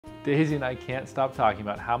Daisy and I can't stop talking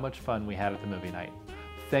about how much fun we had at the movie night.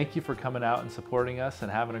 Thank you for coming out and supporting us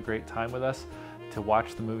and having a great time with us to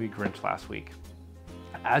watch the movie Grinch last week.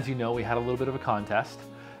 As you know, we had a little bit of a contest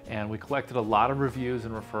and we collected a lot of reviews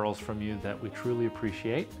and referrals from you that we truly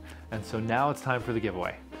appreciate. And so now it's time for the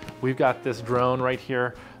giveaway. We've got this drone right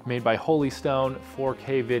here made by Holy Stone,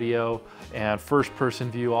 4K video and first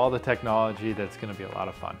person view, all the technology that's gonna be a lot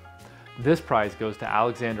of fun. This prize goes to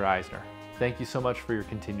Alexander Eisner. Thank you so much for your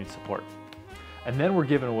continued support. And then we're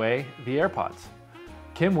giving away the AirPods.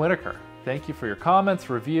 Kim Whitaker, thank you for your comments,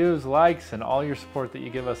 reviews, likes, and all your support that you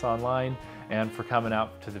give us online and for coming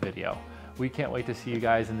out to the video. We can't wait to see you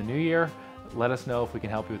guys in the new year. Let us know if we can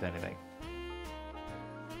help you with anything.